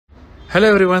Hello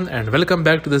everyone and welcome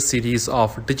back to the series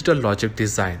of digital logic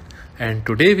design, and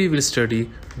today we will study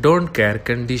don't care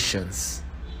conditions.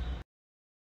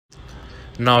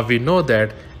 Now we know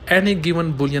that any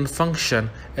given Boolean function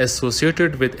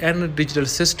associated with any digital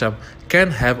system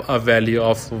can have a value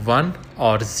of 1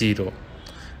 or 0.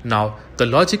 Now the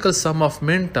logical sum of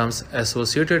minterms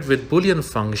associated with Boolean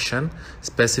function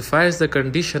specifies the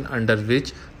condition under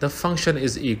which the function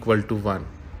is equal to 1.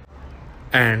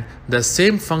 And the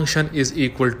same function is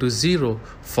equal to 0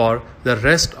 for the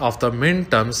rest of the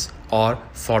minterms or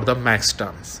for the max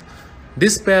terms.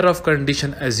 This pair of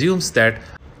condition assumes that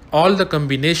all the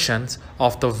combinations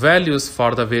of the values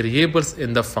for the variables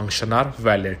in the function are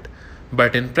valid.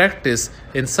 But in practice,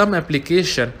 in some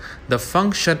application, the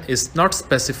function is not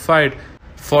specified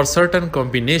for certain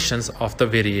combinations of the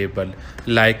variable.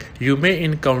 Like you may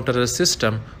encounter a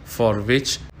system for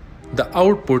which the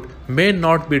output may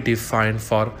not be defined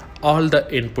for all the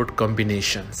input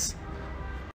combinations.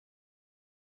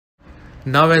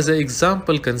 Now as an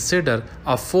example, consider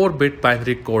a 4-bit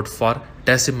binary code for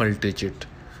decimal digit.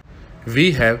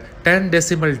 We have 10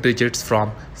 decimal digits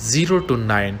from 0 to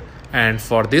 9, and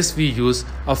for this we use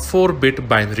a 4-bit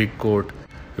binary code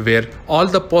where all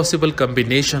the possible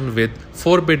combinations with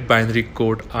 4-bit binary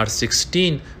code are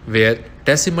 16, where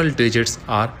decimal digits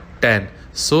are 10.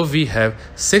 So we have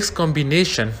 6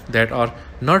 combinations that are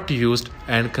not used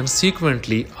and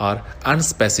consequently are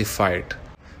unspecified.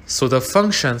 So the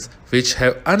functions which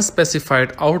have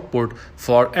unspecified output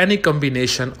for any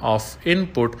combination of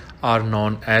input are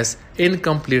known as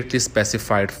incompletely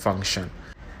specified function.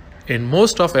 In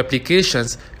most of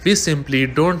applications, we simply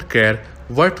don't care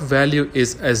what value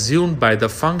is assumed by the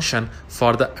function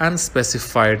for the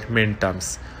unspecified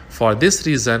minterms. For this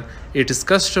reason, it is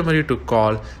customary to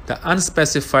call the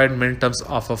unspecified minterms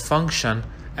of a function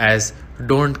as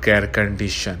don't care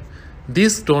condition.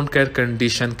 This don't care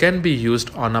condition can be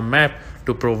used on a map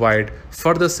to provide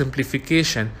further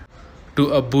simplification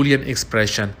to a Boolean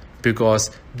expression,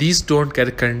 because these don't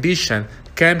care condition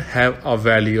can have a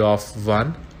value of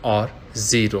 1 or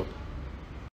 0.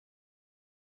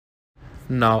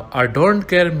 Now, a don't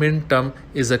care minterm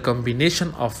is a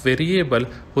combination of variable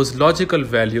whose logical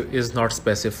value is not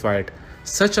specified.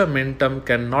 Such a minterm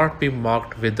cannot be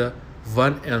marked with a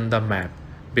 1 in the map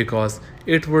because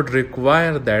it would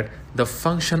require that the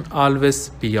function always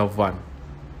be a 1.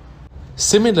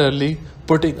 Similarly,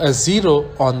 putting a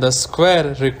 0 on the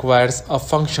square requires a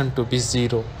function to be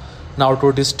 0. Now,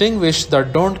 to distinguish the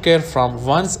don't care from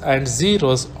ones and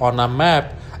zeros on a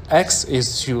map, X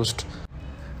is used.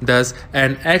 Thus,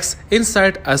 an X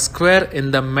inside a square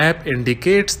in the map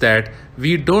indicates that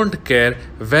we don't care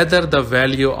whether the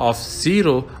value of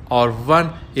 0 or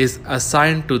 1 is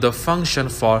assigned to the function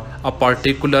for a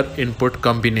particular input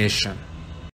combination.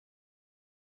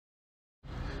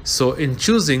 So, in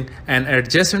choosing an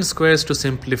adjacent squares to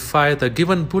simplify the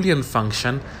given Boolean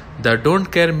function, the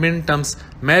don't care minterms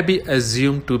may be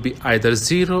assumed to be either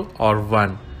 0 or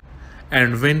 1.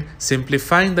 And when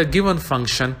simplifying the given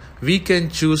function, we can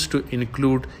choose to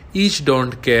include each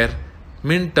don't care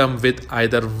minterm with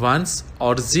either ones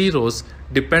or zeros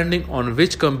depending on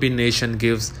which combination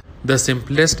gives the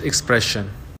simplest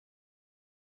expression.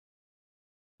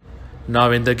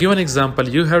 Now in the given example,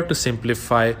 you have to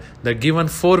simplify the given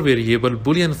 4-variable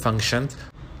Boolean function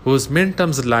whose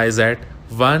minterms lies at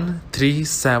 1, 3,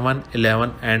 7,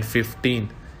 11 and 15,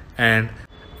 and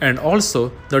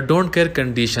also the don't care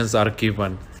conditions are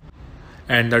given,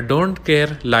 and the don't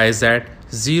care lies at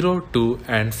 0, 2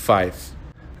 and 5.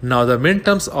 Now the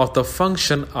minterms of the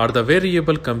function are the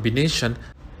variable combination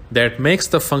that makes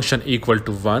the function equal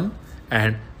to 1,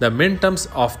 and the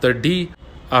minterms of the D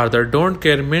are the don't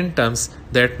care minterms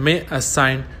that may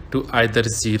assign to either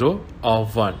 0 or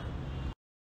 1.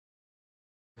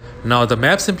 Now the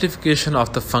map simplification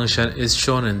of the function is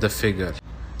shown in the figure.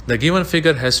 The given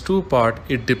figure has two parts.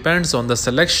 It depends on the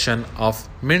selection of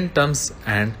minterms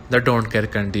and the don't care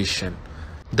condition.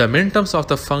 The minterms of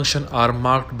the function are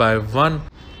marked by 1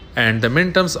 and the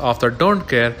minterms of the don't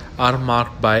care are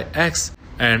marked by X,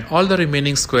 and all the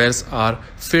remaining squares are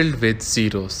filled with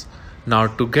zeros. Now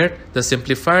to get the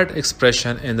simplified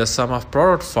expression in the sum of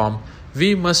product form,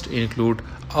 we must include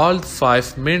all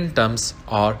 5 minterms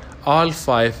or all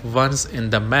 5 ones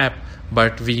in the map,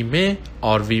 but we may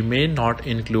or we may not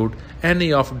include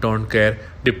any of don't care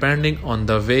depending on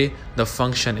the way the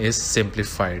function is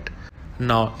simplified.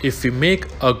 Now if we make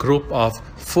a group of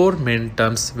 4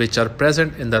 minterms which are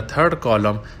present in the third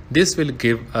column, this will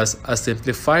give us a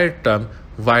simplified term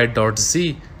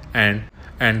y.z,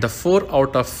 and the 4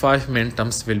 out of 5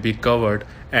 minterms will be covered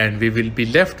and we will be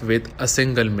left with a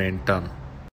single minterm.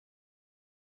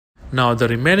 Now the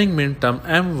remaining minterm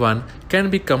m1 can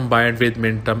be combined with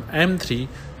minterm m3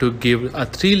 to give a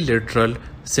 3-literal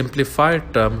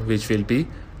simplified term which will be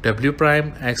w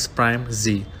prime x prime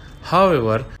z.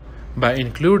 However, by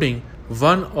including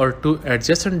 1 or 2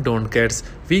 adjacent don't cares,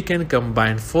 we can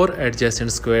combine 4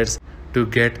 adjacent squares to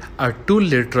get a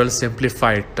 2-literal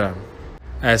simplified term.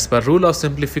 As per rule of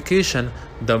simplification,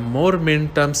 the more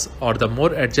minterms or the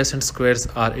more adjacent squares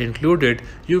are included,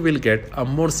 you will get a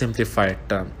more simplified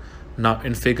term. Now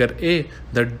in figure A,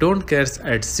 the don't cares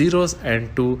at 0s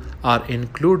and 2 are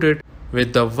included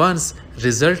with the ones,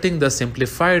 resulting the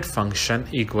simplified function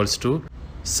equals to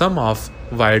sum of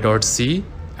y dot z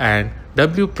and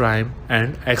w prime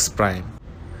and x prime.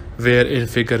 Where in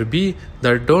figure B,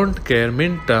 the don't care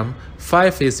minterm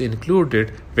 5 is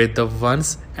included with the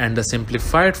ones and the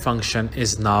simplified function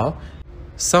is now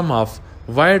sum of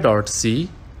y dot z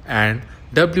and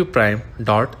w prime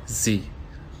dot z.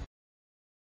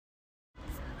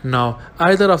 Now,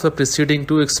 either of the preceding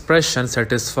two expressions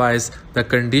satisfies the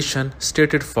condition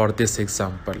stated for this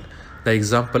example. The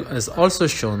example is also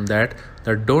shown that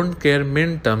the don't care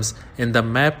minterms in the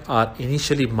map are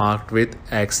initially marked with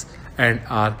x and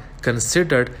are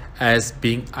considered as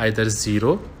being either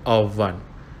 0 or 1.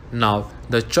 Now,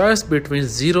 the choice between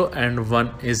 0 and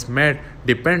 1 is made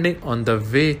depending on the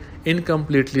way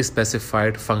incompletely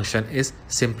specified function is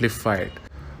simplified.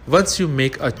 Once you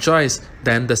make a choice,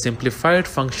 then the simplified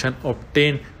function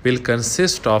obtained will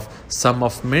consist of sum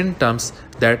of minterms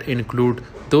that include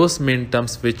those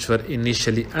minterms which were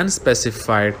initially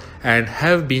unspecified and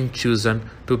have been chosen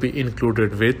to be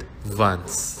included with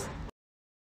ones.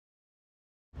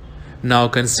 Now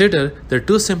consider the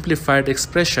two simplified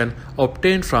expressions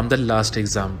obtained from the last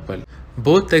example.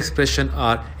 Both the expressions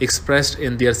are expressed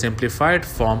in their simplified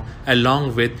form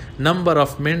along with number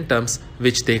of minterms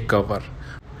which they cover.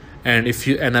 And if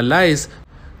you analyze,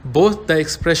 both the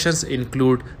expressions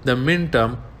include the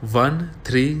minterm 1,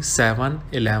 3, 7,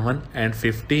 11 and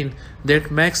 15 that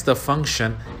makes the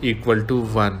function equal to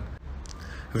 1,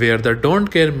 where the don't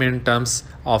care minterms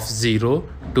of 0,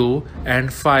 2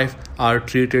 and 5 are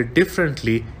treated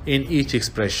differently in each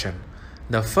expression.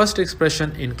 The first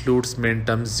expression includes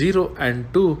minterm 0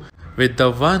 and 2 with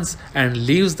the ones and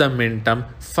leaves the minterm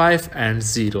 5 and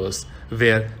zeros,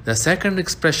 where the second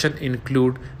expression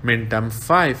include minterm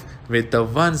 5 with the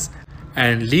ones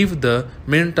and leave the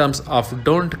minterms of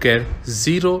don't care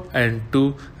 0 and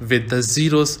 2 with the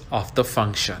zeros of the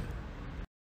function.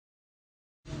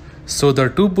 So the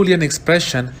two Boolean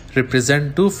expressions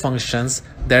represent two functions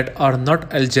that are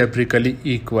not algebraically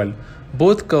equal.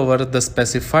 Both cover the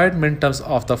specified minterms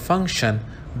of the function,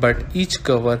 but each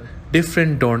cover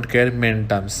different don't care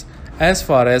minterms. As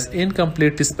far as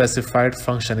incompletely specified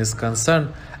function is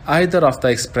concerned, either of the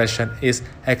expression is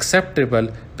acceptable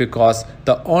because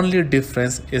the only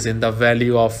difference is in the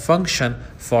value of function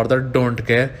for the don't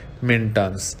care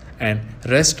minterms and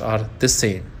rest are the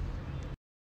same.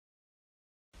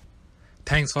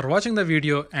 Thanks for watching the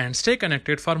video and stay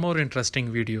connected for more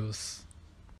interesting videos.